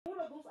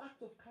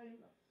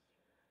kindness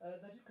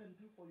that you can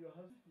do for your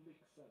husband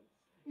makes sense?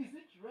 Is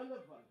it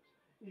relevant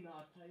in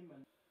our time?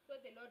 And so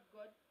the Lord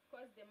God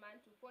caused the man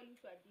to fall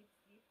into a deep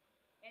sleep,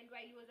 and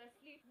while he was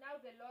asleep, now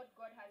the Lord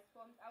God has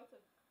formed out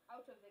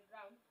of the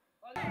ground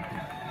all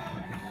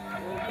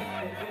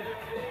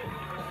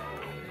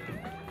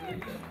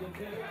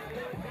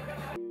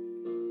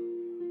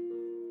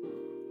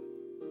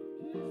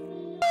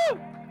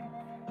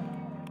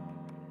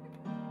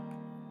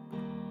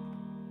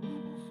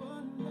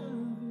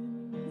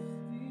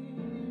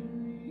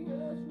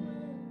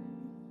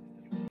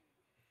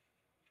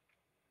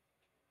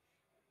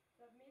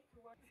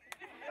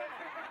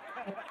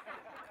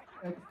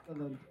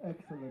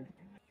excellent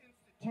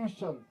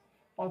institution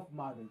of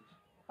marriage.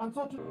 And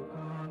so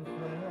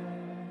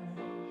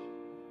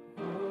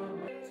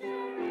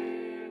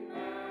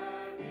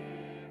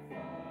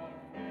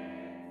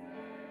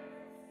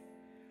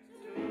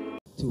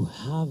to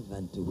have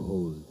and to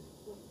hold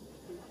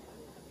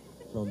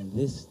from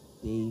this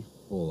day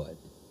forward,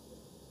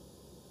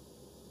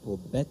 for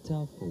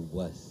better, for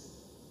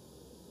worse,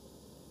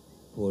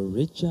 for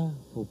richer,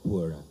 for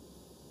poorer,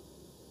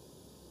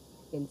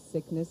 in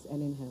sickness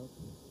and in health,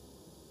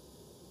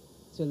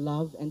 to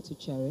love and to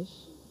cherish,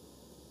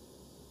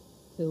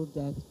 till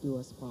death do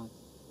us part,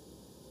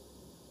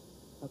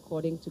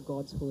 according to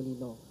God's holy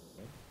law.